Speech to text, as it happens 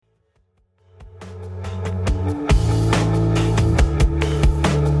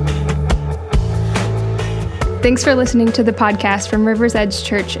Thanks for listening to the podcast from River's Edge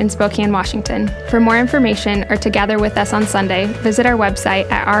Church in Spokane, Washington. For more information or to gather with us on Sunday, visit our website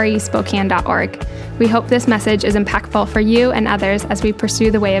at respokane.org. We hope this message is impactful for you and others as we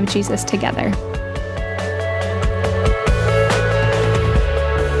pursue the way of Jesus together.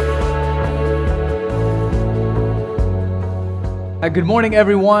 Good morning,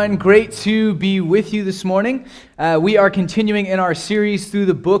 everyone. Great to be with you this morning. We are continuing in our series through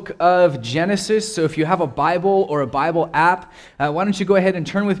the book of Genesis. So if you have a Bible or a Bible app, why don't you go ahead and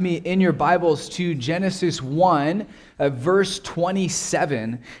turn with me in your Bibles to Genesis 1, verse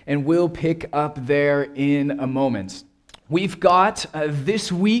 27, and we'll pick up there in a moment. We've got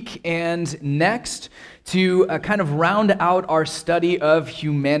this week and next to kind of round out our study of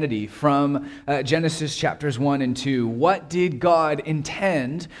humanity from Genesis chapters 1 and 2. What did God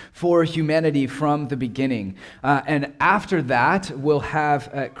intend for humanity from the beginning? And after that, we'll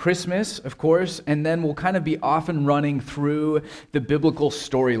have Christmas, of course, and then we'll kind of be off and running through the biblical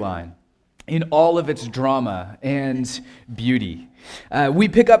storyline in all of its drama and beauty. We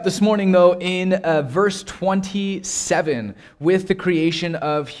pick up this morning, though, in verse 27 with the creation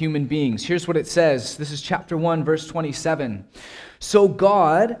of human beings. Here's what it says. This is chapter 1, verse 27. So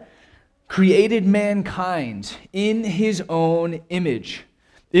God created mankind in his own image.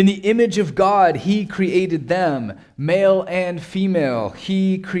 In the image of God, he created them, male and female,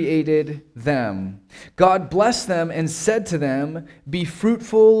 he created them. God blessed them and said to them, "Be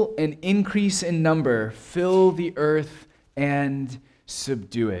fruitful and increase in number, fill the earth and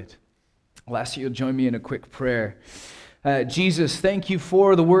subdue it." I'll ask you to join me in a quick prayer. Jesus, thank you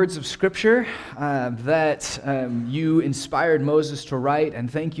for the words of Scripture that you inspired Moses to write, and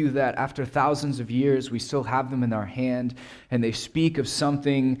thank you that after thousands of years we still have them in our hand, and they speak of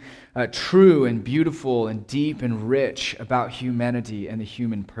something true and beautiful and deep and rich about humanity and the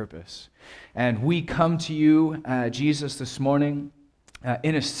human purpose. And we come to you, Jesus, this morning,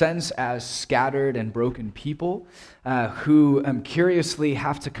 in a sense, as scattered and broken people who curiously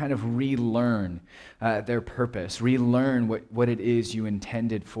have to kind of relearn their purpose, relearn what it is you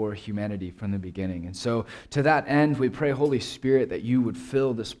intended for humanity from the beginning. And so to that end, we pray, Holy Spirit, that you would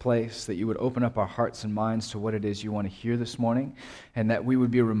fill this place, that you would open up our hearts and minds to what it is you want to hear this morning, and that we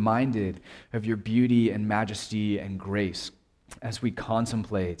would be reminded of your beauty and majesty and grace as we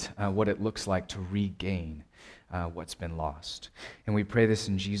contemplate what it looks like to regain what's been lost. And we pray this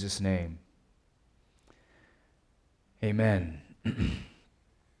in Jesus' name. Amen.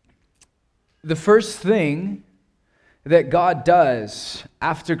 The first thing that God does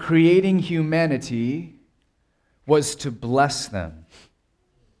after creating humanity was to bless them.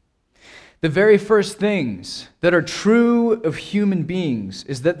 The very first things that are true of human beings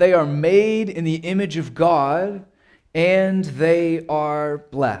is that they are made in the image of God and they are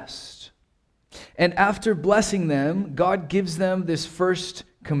blessed. And after blessing them, God gives them this first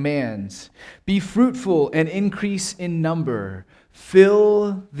command: be fruitful and increase in number,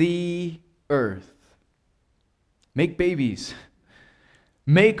 fill the earth. Make babies.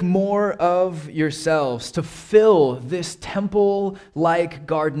 Make more of yourselves to fill this temple-like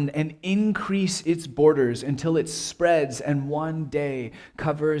garden and increase its borders until it spreads and one day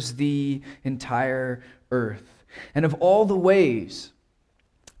covers the entire earth. And of all the ways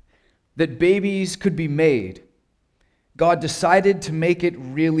that babies could be made, God decided to make it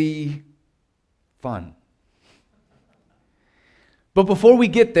really fun. But before we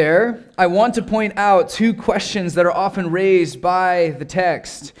get there, I want to point out two questions that are often raised by the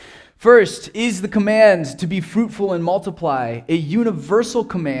text. First, is the command to be fruitful and multiply a universal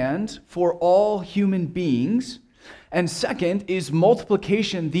command for all human beings? And second, is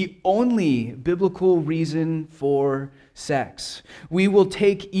multiplication the only biblical reason for sex? We will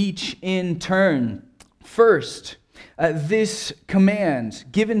take each in turn. First, this command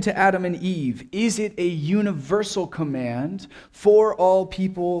given to Adam and Eve, is it a universal command for all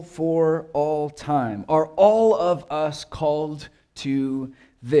people for all time? Are all of us called to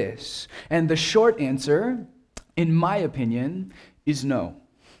this? And the short answer, in my opinion, is no.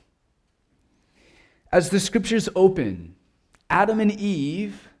 As the scriptures open, Adam and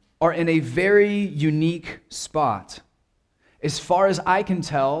Eve are in a very unique spot. As far as I can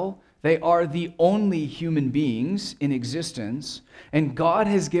tell, they are the only human beings in existence, and God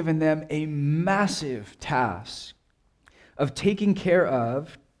has given them a massive task of taking care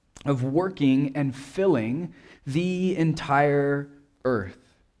of working and filling the entire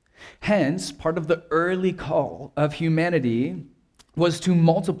earth. Hence, part of the early call of humanity was to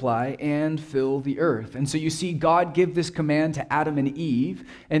multiply and fill the earth. And so you see God give this command to Adam and Eve,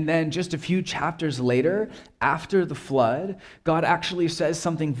 and then just a few chapters later, after the flood, God actually says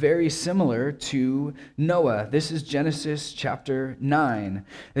something very similar to Noah. This is Genesis chapter 9.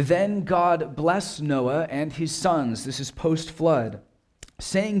 Then God blessed Noah and his sons, this is post-flood,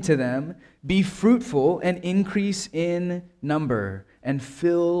 saying to them, "Be fruitful and increase in number, and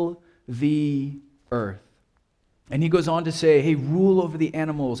fill the earth." And he goes on to say, hey, rule over the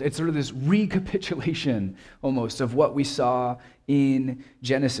animals. It's sort of this recapitulation almost of what we saw in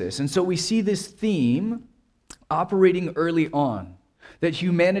Genesis. And so we see this theme operating early on, that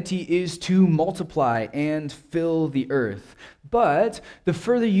humanity is to multiply and fill the earth. But the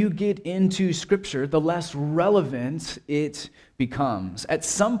further you get into Scripture, the less relevant it becomes. At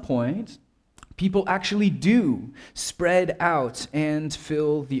some point, people actually do spread out and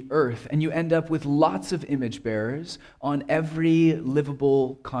fill the earth, and you end up with lots of image bearers on every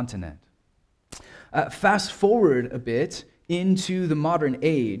livable continent. Fast forward a bit into the modern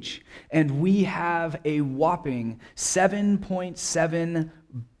age, and we have a whopping 7.7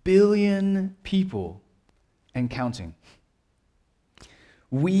 billion people and counting.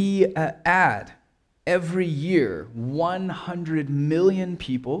 We add every year 100 million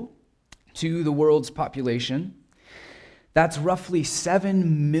people to the world's population. That's roughly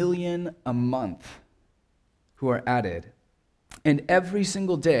 7 million a month who are added. And every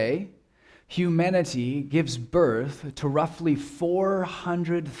single day, humanity gives birth to roughly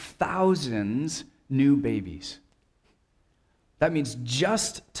 400,000 new babies. That means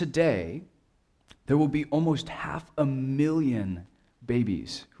just today, there will be almost 500,000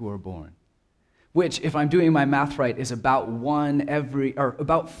 babies who are born, which, if I'm doing my math right, is about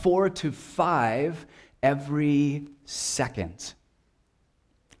 4 to 5 every second.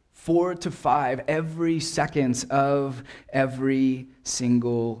 4 to 5 every second of every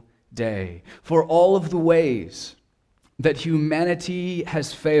single day. For all of the ways that humanity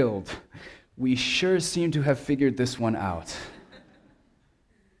has failed, we sure seem to have figured this one out.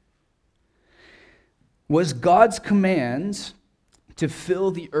 Was God's command to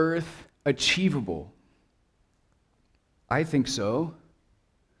fill the earth achievable? I think so.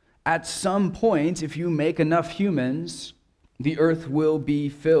 At some point, if you make enough humans, the earth will be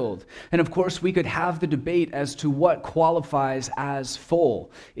filled. And of course, we could have the debate as to what qualifies as full.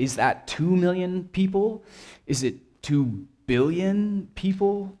 Is that 2 million people? Is it 2 billion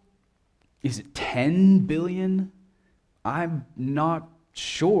people? Is it 10 billion? I'm not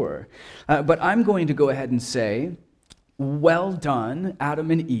sure. But I'm going to go ahead and say, well done,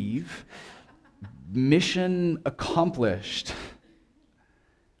 Adam and Eve. Mission accomplished.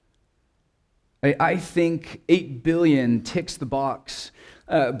 I think 8 billion ticks the box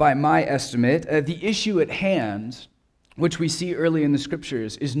by my estimate. The issue at hand, which we see early in the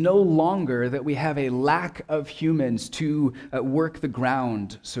scriptures, is no longer that we have a lack of humans to work the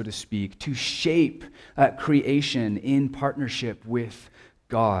ground, so to speak, to shape creation in partnership with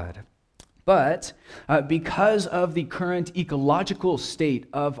God. But because of the current ecological state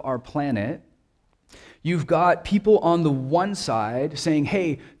of our planet, you've got people on the one side saying,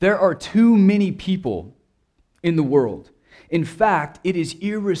 hey, there are too many people in the world. In fact, it is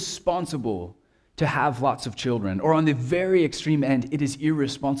irresponsible to have lots of children. Or on the very extreme end, it is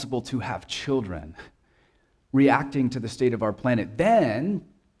irresponsible to have children, reacting to the state of our planet. Then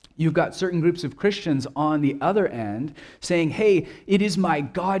you've got certain groups of Christians on the other end saying, hey, it is my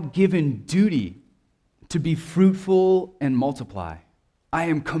God-given duty to be fruitful and multiply. I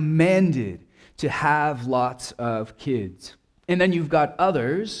am commanded to have lots of kids. And then you've got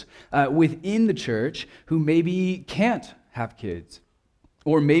others within the church who maybe can't have kids,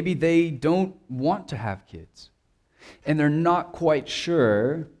 or maybe they don't want to have kids, and they're not quite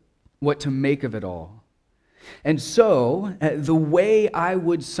sure what to make of it all. And so, the way I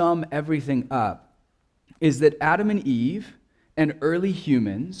would sum everything up is that Adam and Eve and early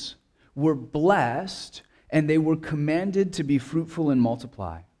humans were blessed, and they were commanded to be fruitful and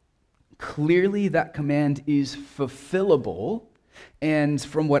multiply. Clearly, that command is fulfillable, and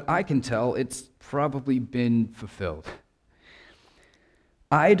from what I can tell, it's probably been fulfilled.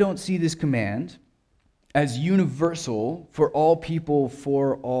 I don't see this command as universal for all people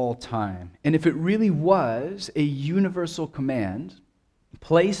for all time. And if it really was a universal command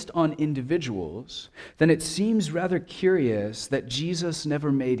placed on individuals, then it seems rather curious that Jesus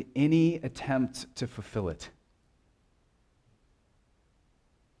never made any attempt to fulfill it.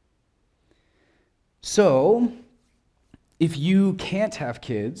 So, if you can't have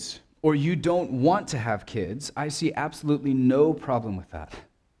kids, or you don't want to have kids, I see absolutely no problem with that.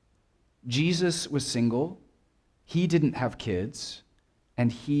 Jesus was single. He didn't have kids,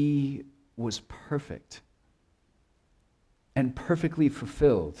 and he was perfect. And perfectly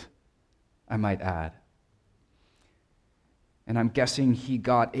fulfilled, I might add. And I'm guessing he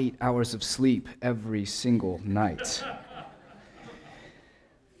got 8 hours of sleep every single night.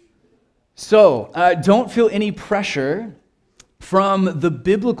 So, don't feel any pressure from the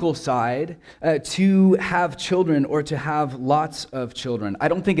biblical side to have children or to have lots of children. I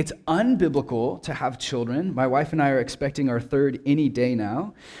don't think it's unbiblical to have children. My wife and I are expecting our third any day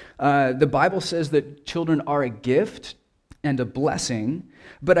now. The Bible says that children are a gift and a blessing,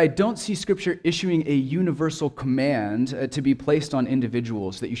 but I don't see Scripture issuing a universal command to be placed on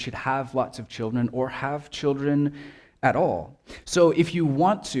individuals that you should have lots of children or have children at all. So if you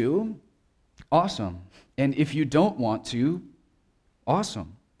want to, awesome. And if you don't want to,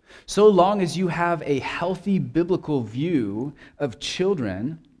 awesome. So long as you have a healthy biblical view of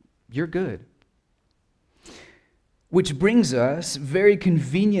children, you're good. Which brings us very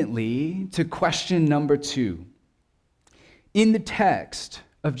conveniently to question number 2. In the text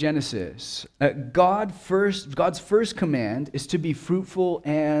of Genesis, God's first command is to be fruitful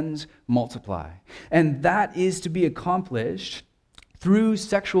and multiply. And that is to be accomplished through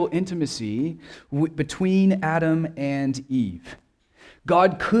sexual intimacy between Adam and Eve.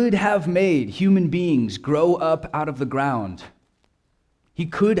 God could have made human beings grow up out of the ground. He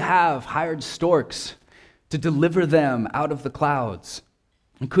could have hired storks to deliver them out of the clouds.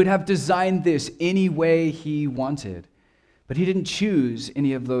 He could have designed this any way he wanted. But he didn't choose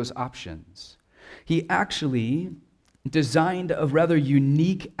any of those options. He actually designed a rather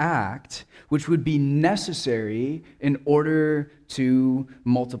unique act which would be necessary in order to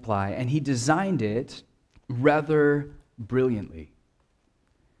multiply. And he designed it rather brilliantly.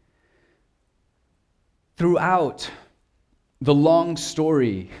 Throughout the long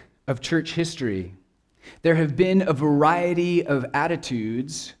story of church history, there have been a variety of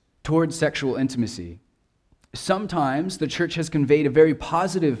attitudes towards sexual intimacy. Sometimes the church has conveyed a very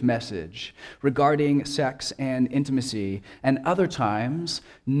positive message regarding sex and intimacy, and other times,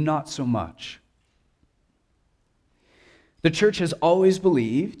 not so much. The church has always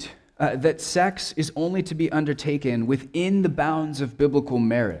believed that sex is only to be undertaken within the bounds of biblical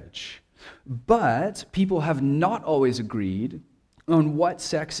marriage, but people have not always agreed on what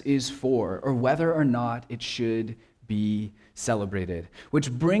sex is for or whether or not it should be celebrated.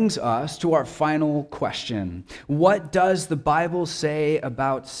 Which brings us to our final question. What does the Bible say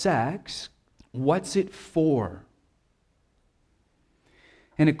about sex? What's it for?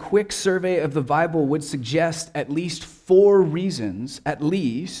 And a quick survey of the Bible would suggest at least 4 reasons,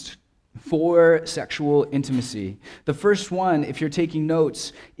 for sexual intimacy. The first one, if you're taking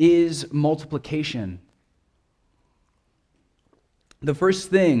notes, is multiplication. The first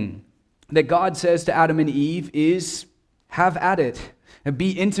thing that God says to Adam and Eve is, have at it.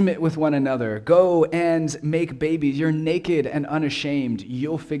 Be intimate with one another. Go and make babies. You're naked and unashamed.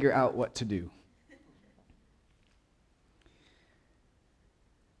 You'll figure out what to do.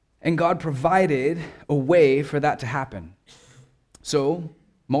 And God provided a way for that to happen. So,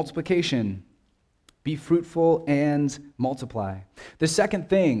 multiplication. Be fruitful and multiply. The second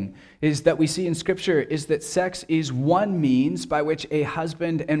thing is that we see in Scripture is that sex is one means by which a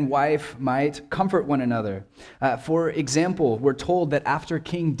husband and wife might comfort one another. For example, we're told that after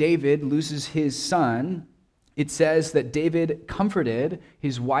King David loses his son, it says that David comforted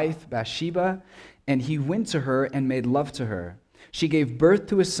his wife Bathsheba, and he went to her and made love to her. She gave birth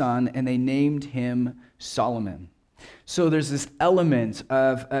to a son, and they named him Solomon. So there's this element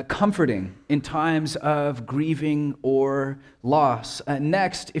of comforting in times of grieving or loss.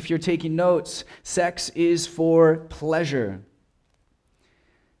 Next, if you're taking notes, sex is for pleasure.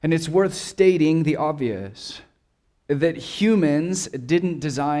 And it's worth stating the obvious, that humans didn't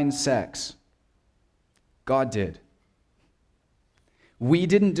design sex. God did. We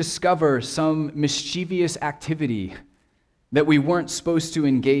didn't discover some mischievous activity that we weren't supposed to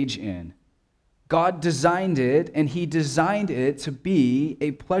engage in. God designed it, and he designed it to be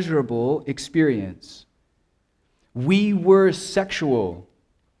a pleasurable experience. We were sexual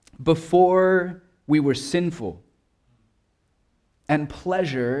before we were sinful. And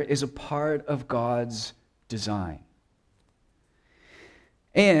pleasure is a part of God's design.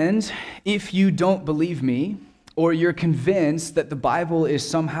 And if you don't believe me, or you're convinced that the Bible is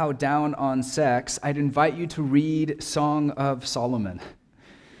somehow down on sex, I'd invite you to read Song of Solomon.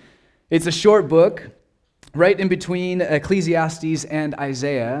 It's a short book, right in between Ecclesiastes and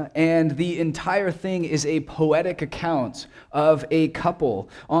Isaiah, and the entire thing is a poetic account of a couple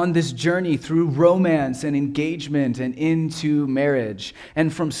on this journey through romance and engagement and into marriage.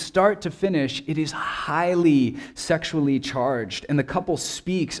 And from start to finish, it is highly sexually charged. And the couple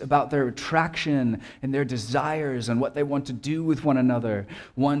speaks about their attraction and their desires and what they want to do with one another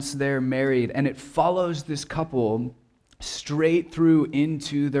once they're married. And it follows this couple straight through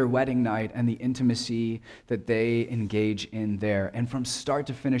into their wedding night and the intimacy that they engage in there. And from start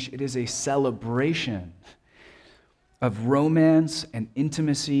to finish, it is a celebration of romance and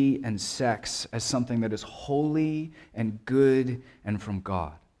intimacy and sex as something that is holy and good and from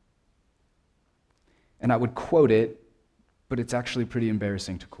God. And I would quote it, but it's actually pretty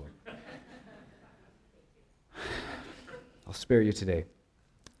embarrassing to quote. I'll spare you today.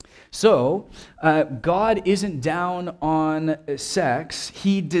 So, God isn't down on sex.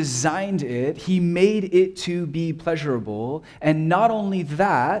 He designed it. He made it to be pleasurable. And not only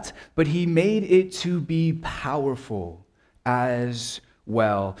that, but he made it to be powerful as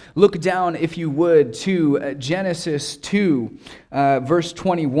well. Look down, if you would, to Genesis 2, verse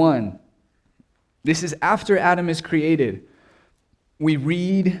 21. This is after Adam is created. We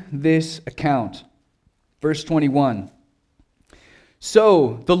read this account. Verse 21.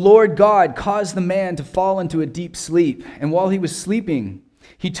 So the Lord God caused the man to fall into a deep sleep, and while he was sleeping,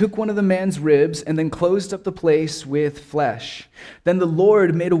 he took one of the man's ribs and then closed up the place with flesh. Then the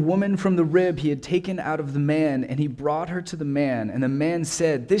Lord made a woman from the rib he had taken out of the man, and he brought her to the man. And the man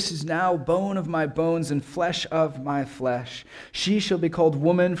said, "This is now bone of my bones and flesh of my flesh. She shall be called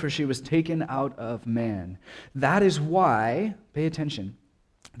woman, for she was taken out of man." That is why, pay attention,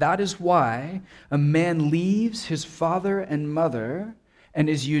 that is why a man leaves his father and mother and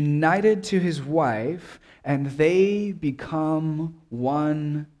is united to his wife, and they become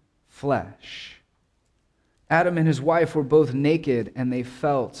one flesh. Adam and his wife were both naked, and they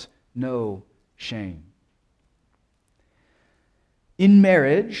felt no shame. In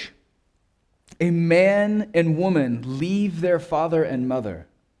marriage, a man and woman leave their father and mother,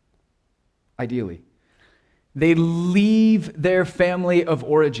 ideally. They leave their family of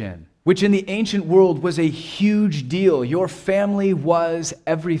origin, which in the ancient world was a huge deal. Your family was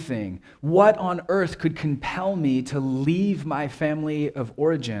everything. What on earth could compel me to leave my family of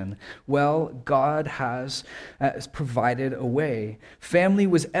origin? Well, God has provided a way. Family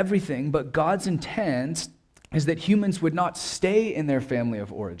was everything, but God's intent is that humans would not stay in their family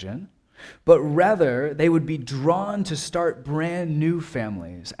of origin, but rather they would be drawn to start brand new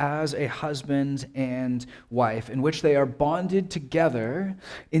families as a husband and wife, in which they are bonded together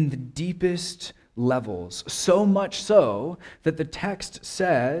in the deepest levels. So much so that the text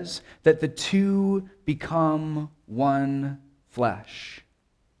says that the two become one flesh.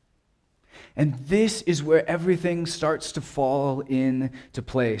 And this is where everything starts to fall into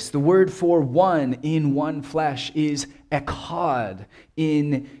place. The word for one in one flesh is echad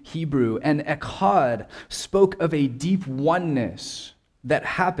in Hebrew. And echad spoke of a deep oneness that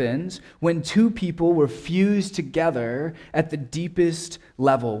happens when two people were fused together at the deepest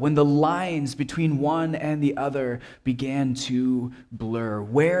level, when the lines between one and the other began to blur.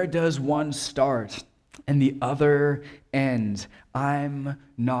 Where does one start and the other end? I'm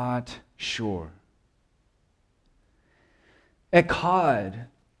not sure. Echad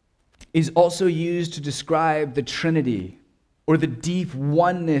is also used to describe the Trinity, or the deep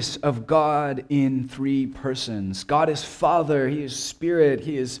oneness of God in three persons. God is Father, He is Spirit,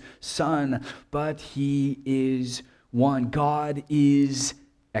 He is Son, but He is one. God is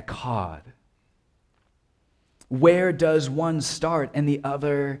Echad. Where does one start and the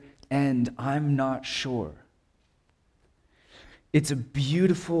other end? I'm not sure. It's a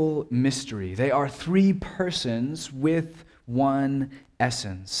beautiful mystery. They are three persons with one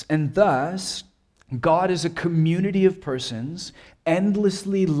essence. And thus, God is a community of persons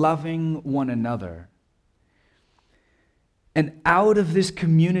endlessly loving one another. And out of this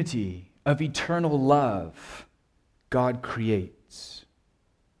community of eternal love, God creates.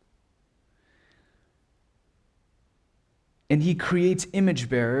 And He creates image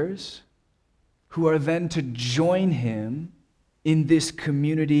bearers who are then to join Him in this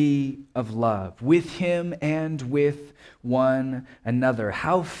community of love, with Him and with one another.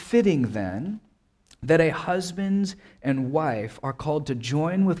 How fitting then that a husband and wife are called to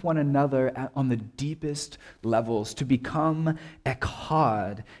join with one another on the deepest levels, to become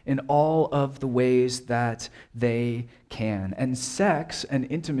echad in all of the ways that they can. And sex and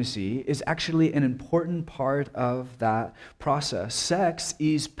intimacy is actually an important part of that process. Sex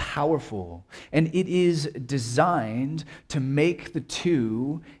is powerful, and it is designed to make the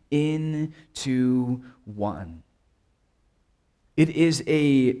two into one. It is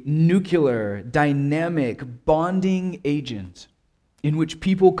a nuclear, dynamic, bonding agent in which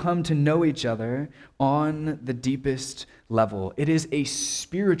people come to know each other on the deepest level. It is a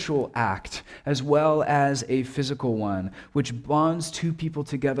spiritual act as well as a physical one, which bonds two people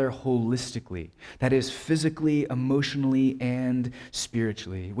together holistically. That is, physically, emotionally, and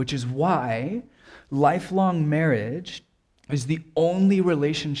spiritually, which is why lifelong marriage is the only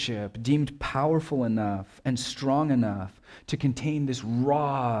relationship deemed powerful enough and strong enough to contain this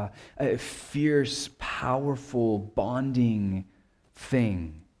raw, fierce, powerful, bonding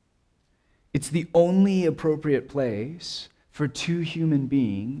thing. It's the only appropriate place for two human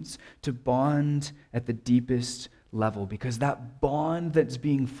beings to bond at the deepest level, because that bond that's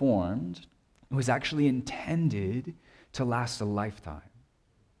being formed was actually intended to last a lifetime.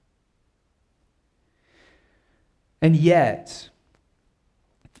 And yet,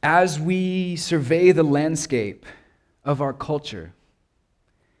 as we survey the landscape of our culture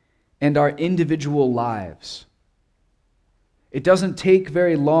and our individual lives, it doesn't take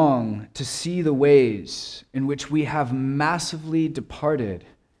very long to see the ways in which we have massively departed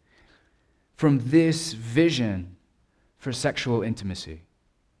from this vision for sexual intimacy.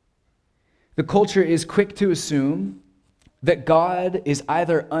 The culture is quick to assume that God is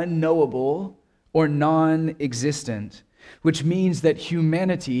either unknowable or non-existent, which means that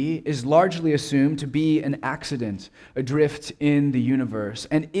humanity is largely assumed to be an accident, adrift in the universe.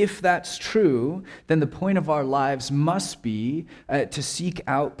 And if that's true, then the point of our lives must be to seek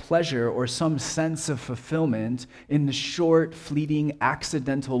out pleasure or some sense of fulfillment in the short, fleeting,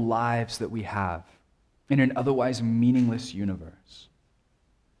 accidental lives that we have in an otherwise meaningless universe.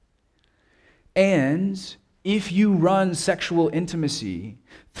 And if you run sexual intimacy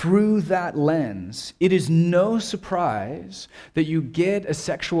through that lens, it is no surprise that you get a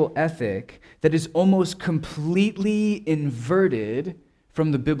sexual ethic that is almost completely inverted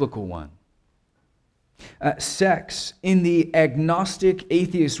from the biblical one. Sex, in the agnostic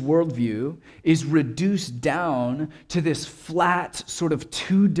atheist worldview, is reduced down to this flat, sort of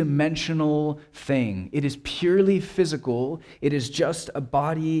two-dimensional thing. It is purely physical. It is just a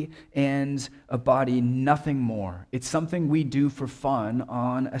body and a body, nothing more. It's something we do for fun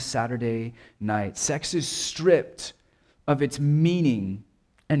on a Saturday night. Sex is stripped of its meaning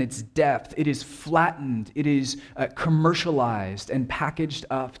and its depth. It is flattened, it is commercialized and packaged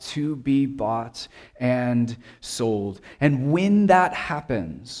up to be bought and sold. And when that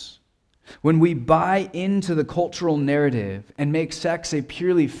happens, when we buy into the cultural narrative and make sex a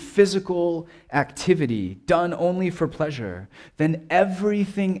purely physical activity done only for pleasure, then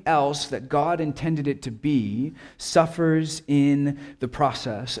everything else that God intended it to be suffers in the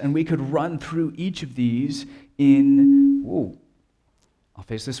process. And we could run through each of these I'll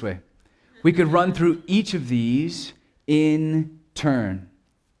face this way. We could run through each of these in turn.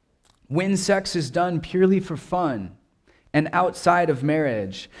 When sex is done purely for fun and outside of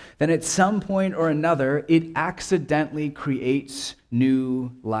marriage, then at some point or another, it accidentally creates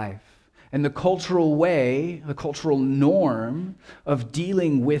new life. And the cultural way, the cultural norm of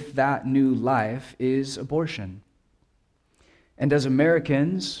dealing with that new life is abortion. And as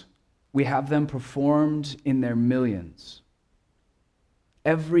Americans, we have them performed in their millions.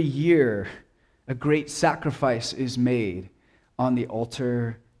 Every year, a great sacrifice is made on the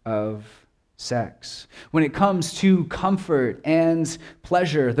altar of sex. When it comes to comfort and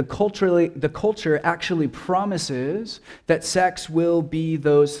pleasure, the culture actually promises that sex will be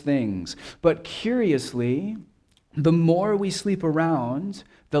those things. But curiously, the more we sleep around,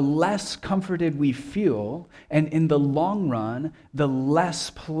 the less comforted we feel, and in the long run, the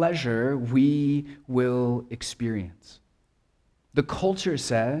less pleasure we will experience. The culture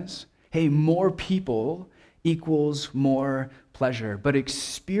says, hey, more people equals more pleasure, but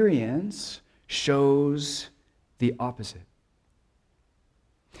experience shows the opposite.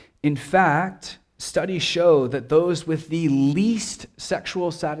 In fact, studies show that those with the least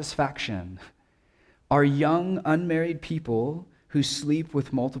sexual satisfaction are young, unmarried people who sleep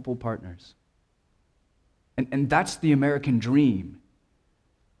with multiple partners. And that's the American dream.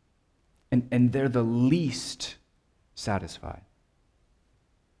 And they're the least satisfied.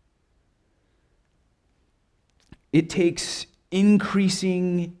 It takes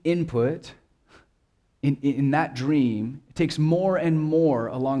increasing input in that dream, it takes more and more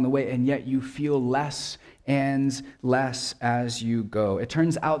along the way, and yet you feel less and less as you go. It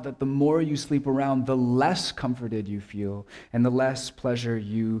turns out that the more you sleep around, the less comforted you feel and the less pleasure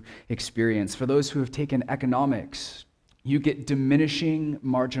you experience. For those who have taken economics, you get diminishing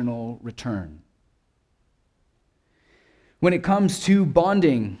marginal return. When it comes to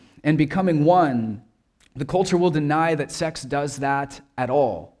bonding and becoming one, the culture will deny that sex does that at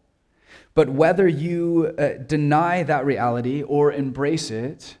all. But whether you deny that reality or embrace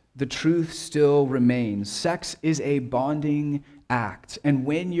it, the truth still remains. Sex is a bonding act. And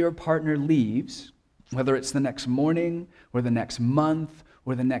when your partner leaves, whether it's the next morning or the next month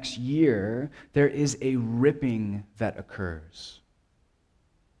or the next year, there is a ripping that occurs.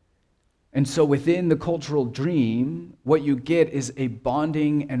 And so within the cultural dream, what you get is a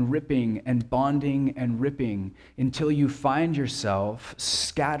bonding and ripping and bonding and ripping until you find yourself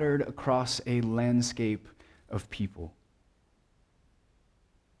scattered across a landscape of people.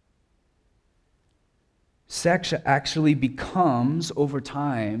 Sex actually becomes, over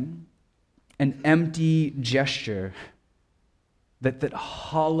time, an empty gesture that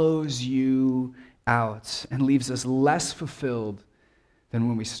hollows you out and leaves us less fulfilled than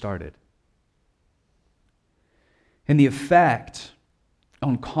when we started. And the effect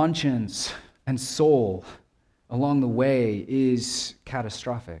on conscience and soul along the way is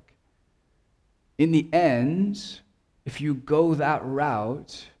catastrophic. In the end, if you go that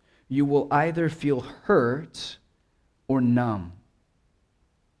route, you will either feel hurt or numb.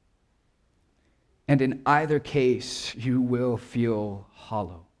 And in either case, you will feel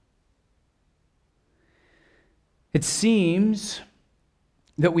hollow. It seems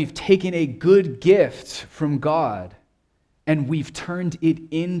that we've taken a good gift from God and we've turned it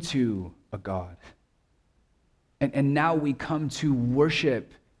into a god. And now we come to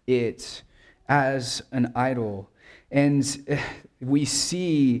worship it as an idol. And we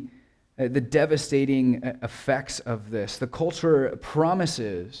see the devastating effects of this. The culture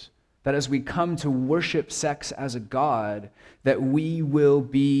promises that as we come to worship sex as a god, that we will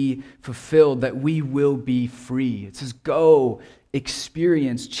be fulfilled, that we will be free. It says, go,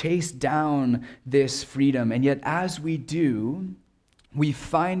 experience, chase down this freedom. And yet as we do, we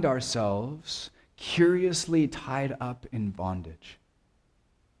find ourselves curiously tied up in bondage.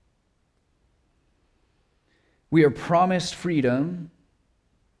 We are promised freedom,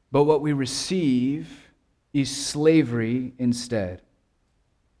 but what we receive is slavery instead.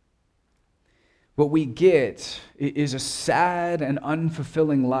 What we get is a sad and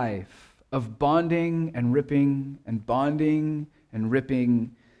unfulfilling life of bonding and ripping and bonding and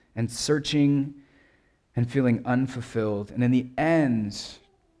ripping and searching and feeling unfulfilled. And in the end,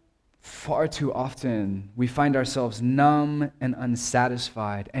 far too often, we find ourselves numb and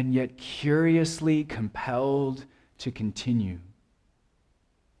unsatisfied, and yet curiously compelled to continue.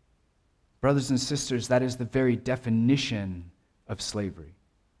 Brothers and sisters, that is the very definition of slavery.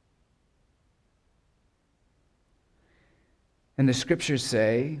 And the scriptures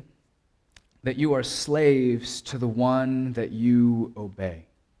say that you are slaves to the one that you obey.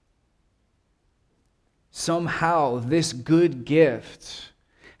 Somehow, this good gift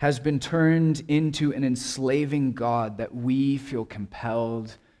has been turned into an enslaving God that we feel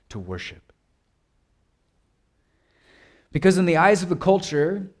compelled to worship. Because in the eyes of the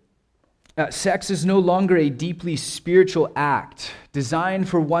culture, sex is no longer a deeply spiritual act designed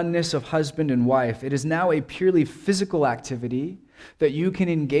for oneness of husband and wife. It is now a purely physical activity that you can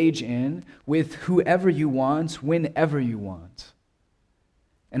engage in with whoever you want, whenever you want.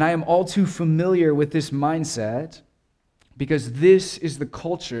 And I am all too familiar with this mindset because this is the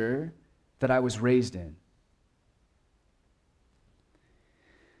culture that I was raised in.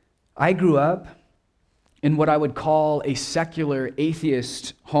 I grew up in what I would call a secular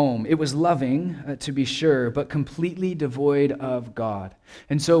atheist home. It was loving, to be sure, but completely devoid of God.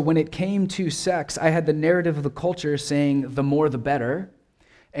 And so when it came to sex, I had the narrative of the culture saying, the more the better.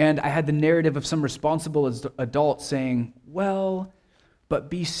 And I had the narrative of some responsible adult saying, well, but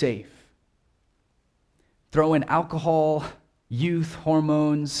be safe. Throw in alcohol, youth,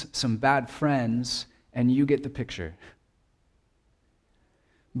 hormones, some bad friends, and you get the picture.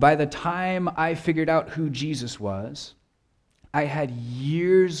 By the time I figured out who Jesus was, I had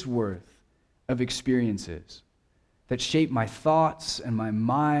years worth of experiences that shaped my thoughts and my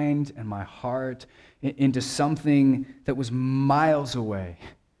mind and my heart into something that was miles away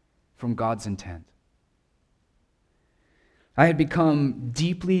from God's intent. I had become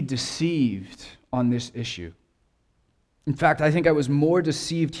deeply deceived on this issue. In fact, I think I was more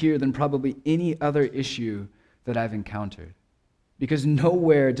deceived here than probably any other issue that I've encountered. because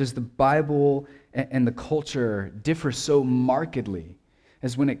nowhere does the Bible and the culture differ so markedly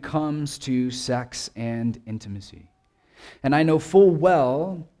as when it comes to sex and intimacy. And I know full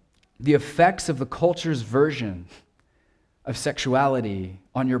well the effects of the culture's version of sexuality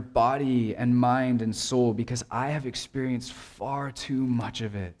on your body and mind and soul, because I have experienced far too much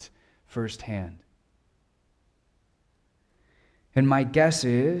of it firsthand. And my guess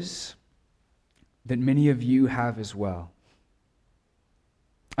is that many of you have as well.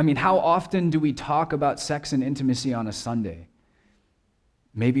 I mean, how often do we talk about sex and intimacy on a Sunday?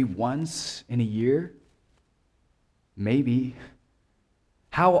 Maybe once in a year? Maybe.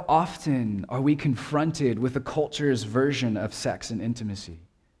 How often are we confronted with the culture's version of sex and intimacy?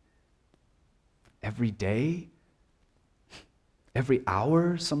 Every day? Every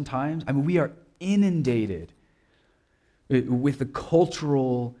hour sometimes? I mean, we are inundated with the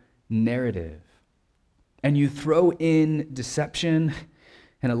cultural narrative. And you throw in deception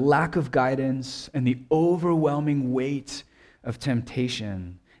and a lack of guidance and the overwhelming weight of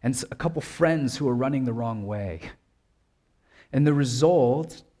temptation and a couple friends who are running the wrong way. And the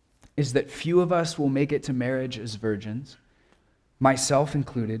result is that few of us will make it to marriage as virgins, myself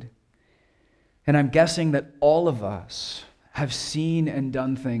included. And I'm guessing that all of us have seen and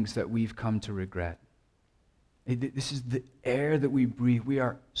done things that we've come to regret. This is the air that we breathe. We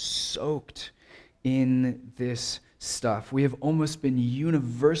are soaked in this stuff. We have almost been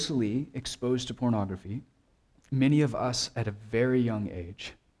universally exposed to pornography, many of us at a very young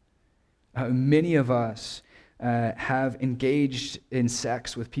age. Many of us have engaged in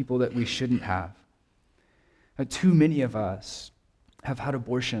sex with people that we shouldn't have. Too many of us have had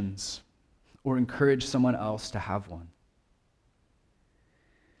abortions or encouraged someone else to have one.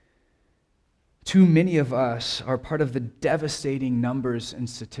 Too many of us are part of the devastating numbers and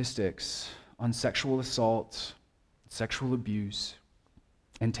statistics on sexual assault, sexual abuse,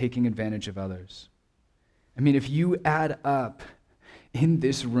 and taking advantage of others. I mean, if you add up in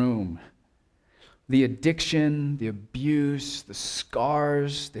this room the addiction, the abuse, the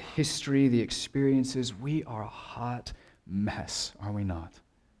scars, the history, the experiences, we are a hot mess, are we not?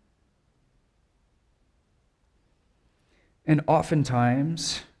 And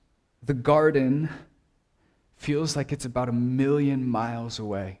oftentimes, the garden feels like it's about 1,000,000 miles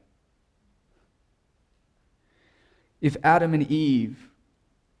away. If Adam and Eve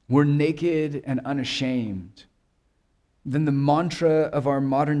were naked and unashamed, then the mantra of our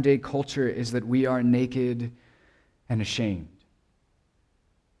modern day culture is that we are naked and ashamed.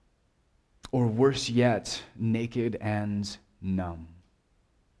 Or worse yet, naked and numb.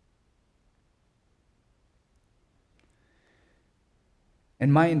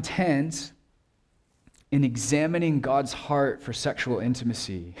 And my intent in examining God's heart for sexual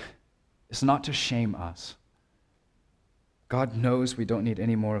intimacy is not to shame us. God knows we don't need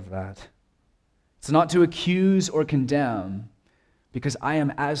any more of that. It's not to accuse or condemn, because I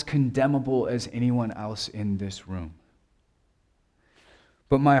am as condemnable as anyone else in this room.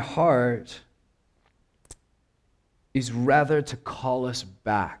 But my heart is rather to call us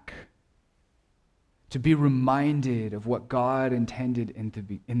back, to be reminded of what God intended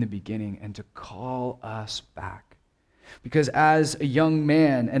in the beginning, and to call us back. Because as a young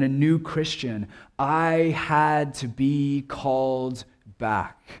man and a new Christian, I had to be called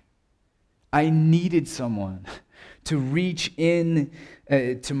back. I needed someone to reach in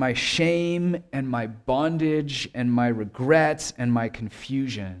to my shame and my bondage and my regrets and my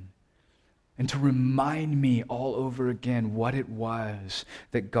confusion, and to remind me all over again what it was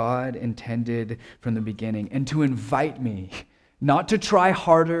that God intended from the beginning, and to invite me not to try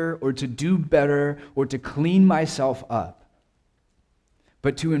harder or to do better or to clean myself up,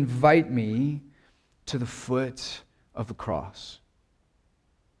 but to invite me to the foot of the cross.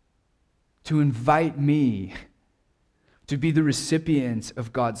 To invite me to be the recipient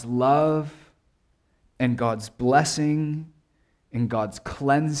of God's love and God's blessing and God's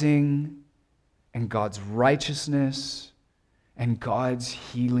cleansing and God's righteousness and God's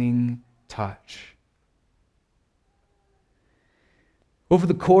healing touch. Over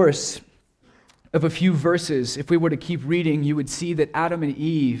the course of a few verses, if we were to keep reading, you would see that Adam and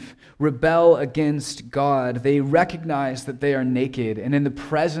Eve rebel against God. They recognize that they are naked, and in the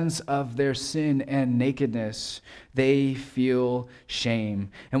presence of their sin and nakedness, they feel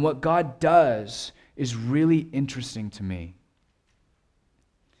shame. And what God does is really interesting to me.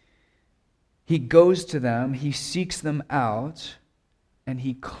 He goes to them, he seeks them out, and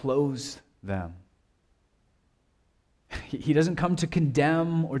he clothes them. He doesn't come to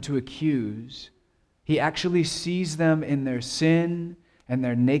condemn or to accuse. He actually sees them in their sin and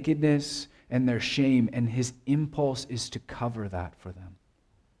their nakedness and their shame, and his impulse is to cover that for them.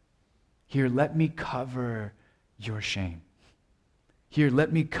 Here, let me cover your shame. Here,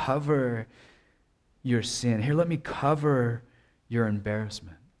 let me cover your sin. Here, let me cover your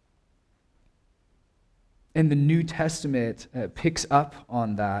embarrassment. And the New Testament picks up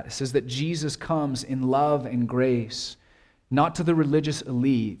on that. It says that Jesus comes in love and grace, not to the religious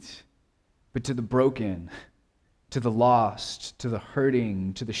elite, but to the broken, to the lost, to the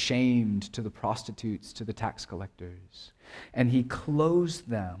hurting, to the shamed, to the prostitutes, to the tax collectors. And he clothes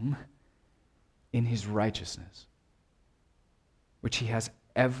them in his righteousness, which he has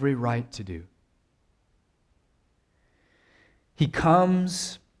every right to do. He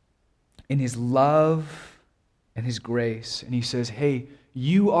comes in his love and his grace, and he says, hey,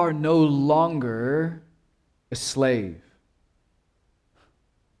 you are no longer a slave.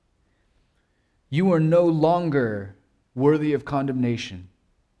 You are no longer worthy of condemnation.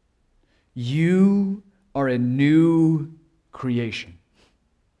 You are a new creation.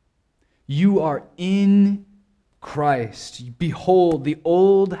 You are in Christ. Behold, the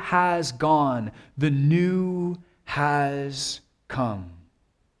old has gone, the new has come.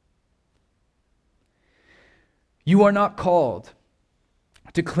 You are not called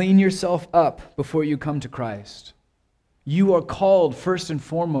to clean yourself up before you come to Christ. You are called first and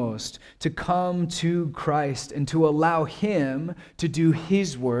foremost to come to Christ and to allow him to do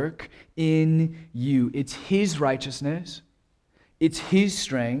his work in you. It's his righteousness, it's his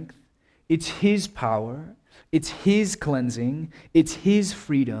strength, it's his power, it's his cleansing, it's his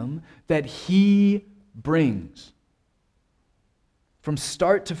freedom that he brings. From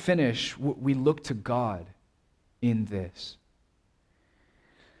start to finish, we look to God in this.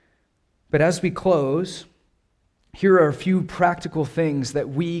 But as we close, here are a few practical things that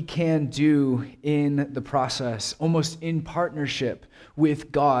we can do in the process, almost in partnership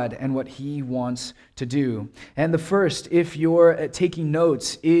with God and what he wants to do. And the first, if you're taking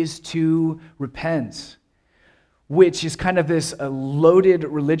notes, is to repent, which is kind of this loaded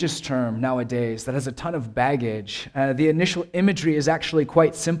religious term nowadays that has a ton of baggage. The initial imagery is actually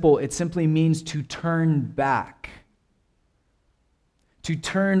quite simple. It simply means to turn back, to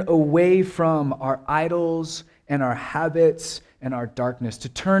turn away from our idols and our habits and our darkness, to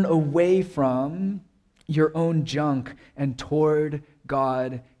turn away from your own junk and toward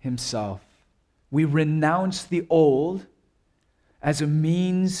God himself. We renounce the old as a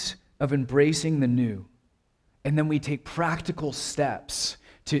means of embracing the new. And then we take practical steps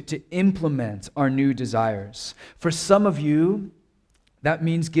to implement our new desires. For some of you, that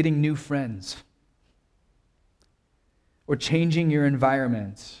means getting new friends, or changing your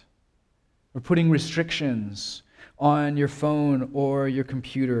environment, or putting restrictions on your phone or your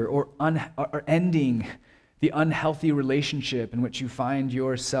computer, or ending the unhealthy relationship in which you find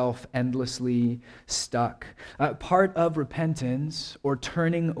yourself endlessly stuck. Part of repentance or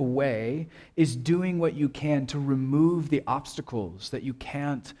turning away is doing what you can to remove the obstacles that you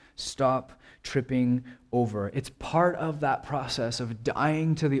can't stop tripping over. It's part of that process of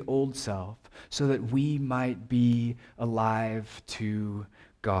dying to the old self so that we might be alive to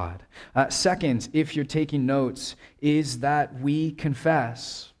God. Second, if you're taking notes, is that we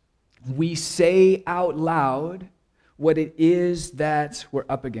confess. We say out loud what it is that we're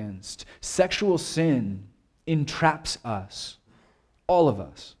up against. Sexual sin entraps us, all of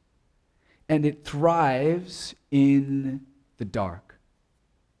us, and it thrives in the dark.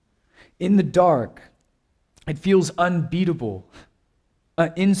 In the dark, it feels unbeatable,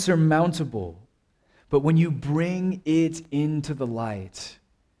 insurmountable, but when you bring it into the light,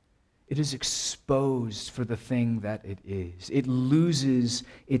 it is exposed for the thing that it is. It loses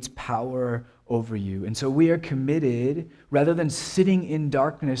its power over you. And so we are committed, rather than sitting in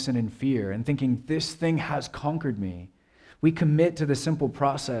darkness and in fear and thinking, this thing has conquered me, we commit to the simple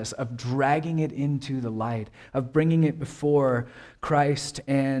process of dragging it into the light, of bringing it before Christ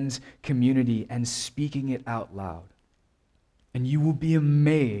and community and speaking it out loud. And you will be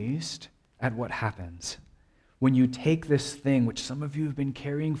amazed at what happens when you take this thing, which some of you have been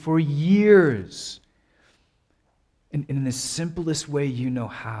carrying for years, and in the simplest way you know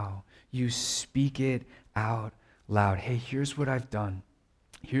how, you speak it out loud. Hey, here's what I've done.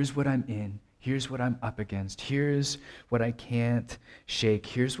 Here's what I'm in. Here's what I'm up against. Here's what I can't shake.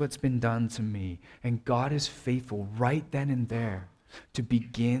 Here's what's been done to me. And God is faithful right then and there to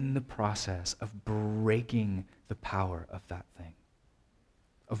begin the process of breaking the power of that thing,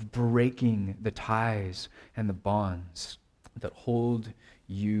 of breaking the ties and the bonds that hold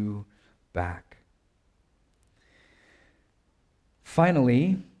you back.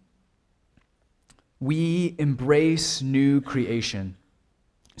 Finally, we embrace new creation.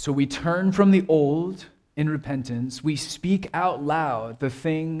 So we turn from the old in repentance. We speak out loud the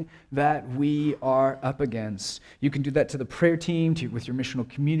thing that we are up against. You can do that to the prayer team, with your missional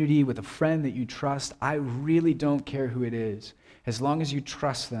community, with a friend that you trust. I really don't care who it is, as long as you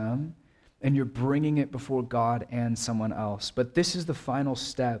trust them and you're bringing it before God and someone else. But this is the final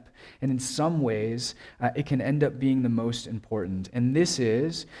step, and in some ways, it can end up being the most important. And this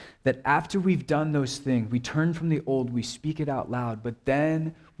is that after we've done those things, we turn from the old, we speak it out loud, but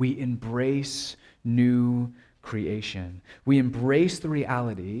then we embrace new creation. We embrace the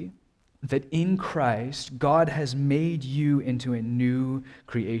reality that in Christ, God has made you into a new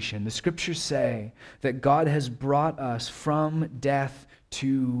creation. The scriptures say that God has brought us from death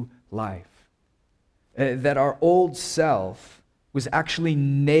to life. That our old self was actually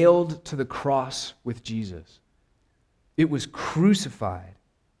nailed to the cross with Jesus. It was crucified,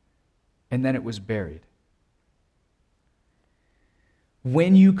 and then it was buried.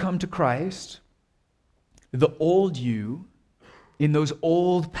 When you come to Christ, the old you, in those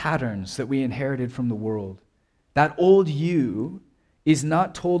old patterns that we inherited from the world, that old you is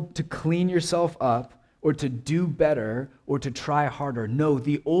not told to clean yourself up or to do better or to try harder. No,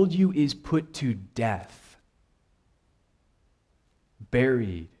 the old you is put to death,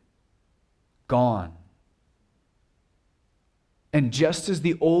 buried, gone. And just as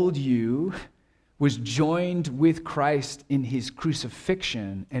the old you was joined with Christ in his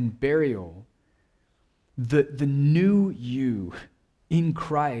crucifixion and burial, the new you in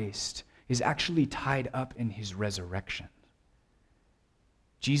Christ is actually tied up in his resurrection.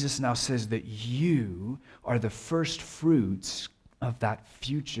 Jesus now says that you are the first fruits of that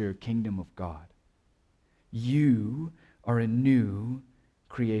future kingdom of God. You are a new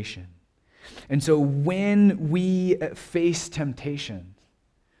creation. And so when we face temptation,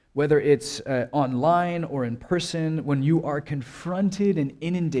 whether it's online or in person, when you are confronted and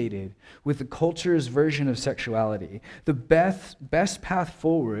inundated with the culture's version of sexuality, the best path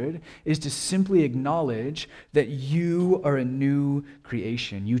forward is to simply acknowledge that you are a new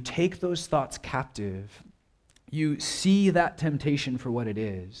creation. You take those thoughts captive. You see that temptation for what it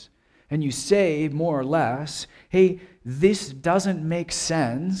is. And you say, more or less, hey, this doesn't make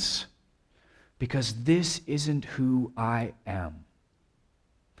sense because this isn't who I am.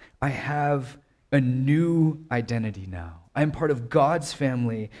 I have a new identity now. I'm part of God's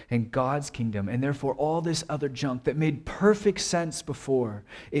family and God's kingdom, and therefore all this other junk that made perfect sense before,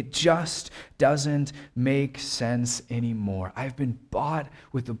 it just doesn't make sense anymore. I've been bought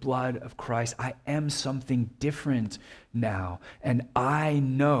with the blood of Christ. I am something different now, and I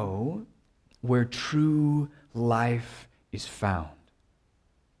know where true life is found.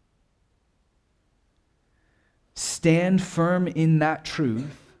 Stand firm in that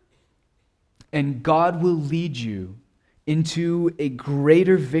truth, and God will lead you into a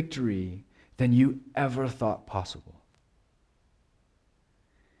greater victory than you ever thought possible.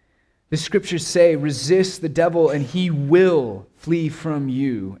 The scriptures say, resist the devil and he will flee from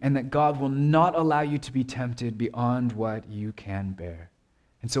you, and that God will not allow you to be tempted beyond what you can bear.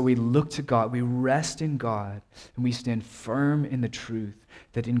 And so we look to God, we rest in God, and we stand firm in the truth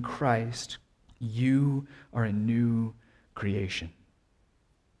that in Christ you are a new creation.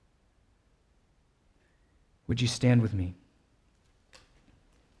 Would you stand with me?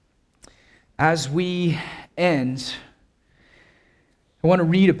 As we end, I want to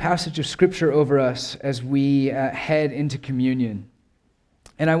read a passage of Scripture over us as we head into communion.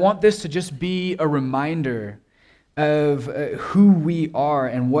 And I want this to just be a reminder of who we are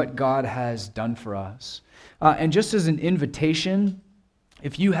and what God has done for us. And just as an invitation,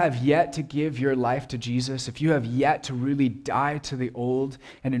 if you have yet to give your life to Jesus, if you have yet to really die to the old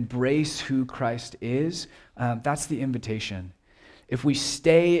and embrace who Christ is, that's the invitation. If we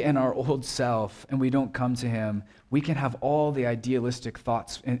stay in our old self and we don't come to him, we can have all the idealistic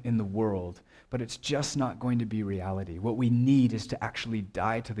thoughts in the world, but it's just not going to be reality. What we need is to actually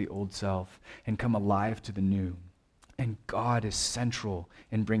die to the old self and come alive to the new. And God is central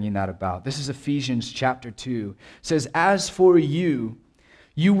in bringing that about. This is Ephesians chapter 2. It says, as for you,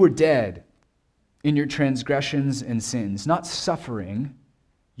 you were dead in your transgressions and sins, not suffering,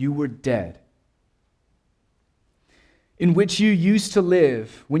 you were dead, in which you used to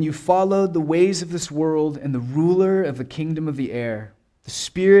live when you followed the ways of this world and the ruler of the kingdom of the air, the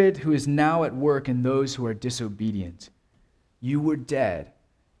spirit who is now at work in those who are disobedient. You were dead,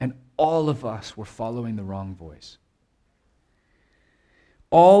 and all of us were following the wrong voice.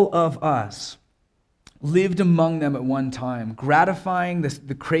 All of us lived among them at one time, gratifying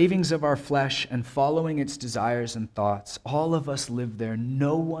the cravings of our flesh and following its desires and thoughts. All of us lived there.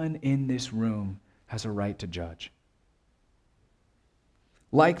 No one in this room has a right to judge.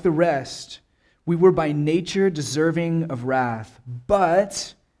 Like the rest, we were by nature deserving of wrath,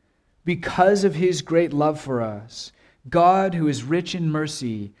 but because of his great love for us, God, who is rich in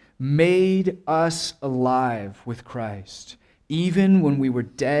mercy, made us alive with Christ, even when we were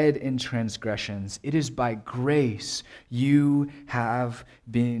dead in transgressions. It is by grace you have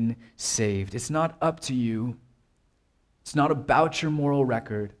been saved. It's not up to you. It's not about your moral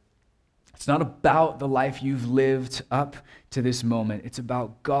record. It's not about the life you've lived up to this moment. It's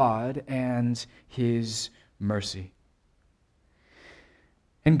about God and his mercy.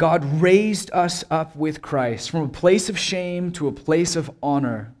 And God raised us up with Christ from a place of shame to a place of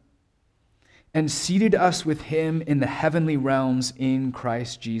honor, and seated us with him in the heavenly realms in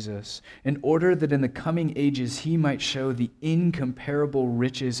Christ Jesus, in order that in the coming ages he might show the incomparable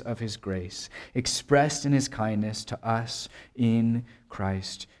riches of his grace, expressed in his kindness to us in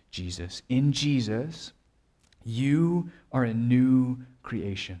Christ Jesus. In Jesus, you are a new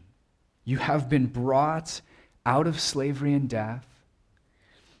creation. You have been brought out of slavery and death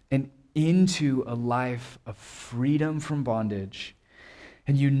and into a life of freedom from bondage.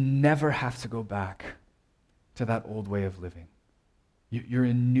 And you never have to go back to that old way of living. You're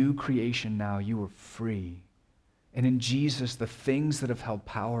a new creation now. You are free. And in Jesus, the things that have held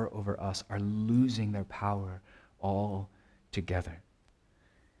power over us are losing their power altogether.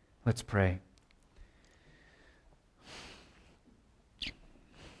 Let's pray.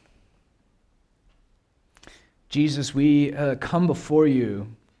 Jesus, we come before you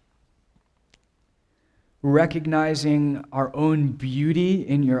recognizing our own beauty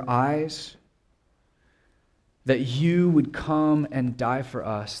in your eyes, that you would come and die for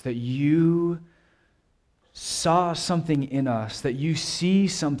us, that you saw something in us, that you see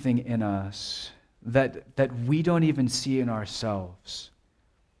something in us that we don't even see in ourselves.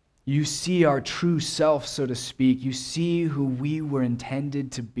 You see our true self, so to speak. You see who we were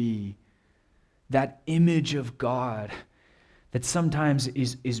intended to be, that image of God that sometimes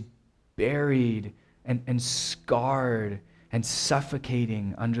is buried and scarred and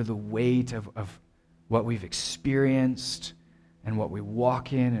suffocating under the weight of what we've experienced and what we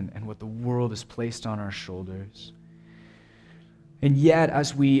walk in and what the world has placed on our shoulders. And yet,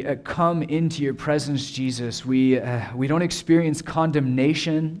 as we come into your presence, Jesus, we don't experience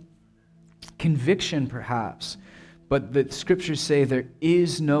condemnation, conviction perhaps, but the scriptures say there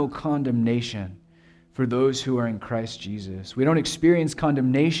is no condemnation for those who are in Christ Jesus. We don't experience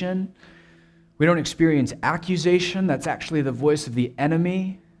condemnation. We don't experience accusation. That's actually the voice of the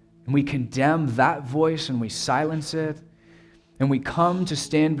enemy. And we condemn that voice and we silence it. And we come to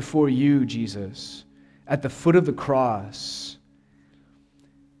stand before you, Jesus, at the foot of the cross.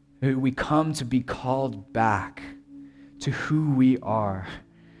 We come to be called back to who we are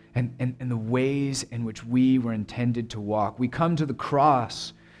and the ways in which we were intended to walk. We come to the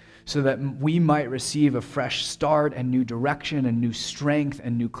cross so that we might receive a fresh start and new direction and new strength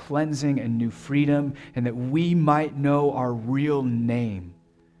and new cleansing and new freedom, and that we might know our real name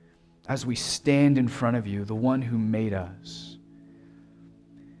as we stand in front of you, the one who made us.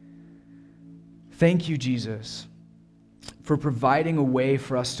 Thank you, Jesus, for providing a way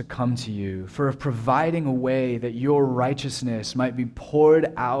for us to come to you, for providing a way that your righteousness might be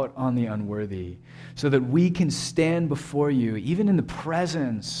poured out on the unworthy, so that we can stand before you, even in the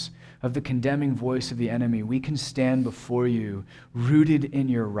presence of the condemning voice of the enemy. We can stand before you, rooted in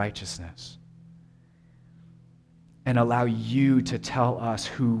your righteousness, and allow you to tell us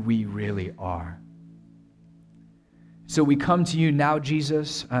who we really are. So we come to you now,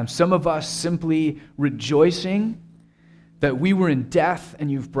 Jesus, some of us simply rejoicing that we were in death and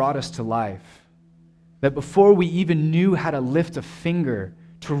you've brought us to life. That before we even knew how to lift a finger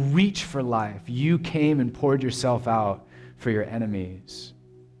to reach for life, you came and poured yourself out for your enemies.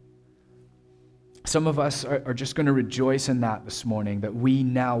 Some of us are just going to rejoice in that this morning, that we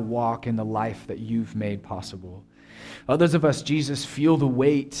now walk in the life that you've made possible. Others of us, Jesus, feel the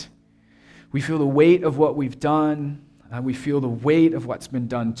weight. We feel the weight of what we've done. We feel the weight of what's been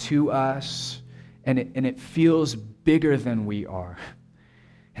done to us. And it feels bigger than we are.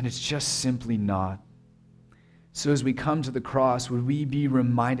 And it's just simply not. So as we come to the cross, would we be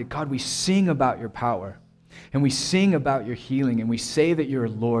reminded, God, we sing about your power, and we sing about your healing, and we say that you're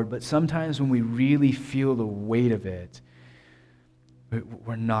Lord, but sometimes when we really feel the weight of it,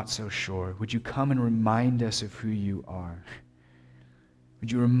 we're not so sure. Would you come and remind us of who you are?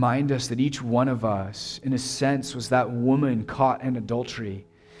 Would you remind us that each one of us, in a sense, was that woman caught in adultery,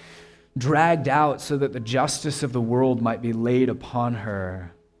 dragged out so that the justice of the world might be laid upon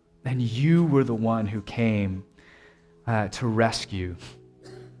her. And you were the one who came to rescue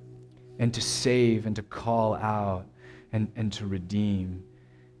and to save and to call out and to redeem.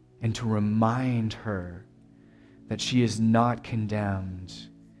 and to remind her that she is not condemned,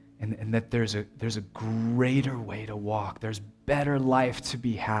 and that there's a greater way to walk. There's better life to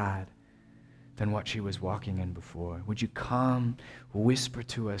be had than what she was walking in before. Would you come whisper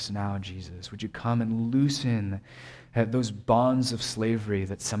to us now, Jesus? Would you come and loosen those bonds of slavery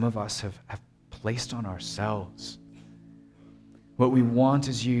that some of us have placed on ourselves? What we want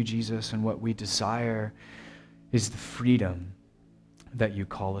is you, Jesus, and what we desire is the freedom that you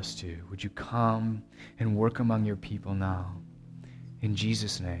call us to. Would you come and work among your people now? In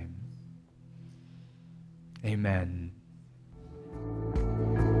Jesus' name, amen.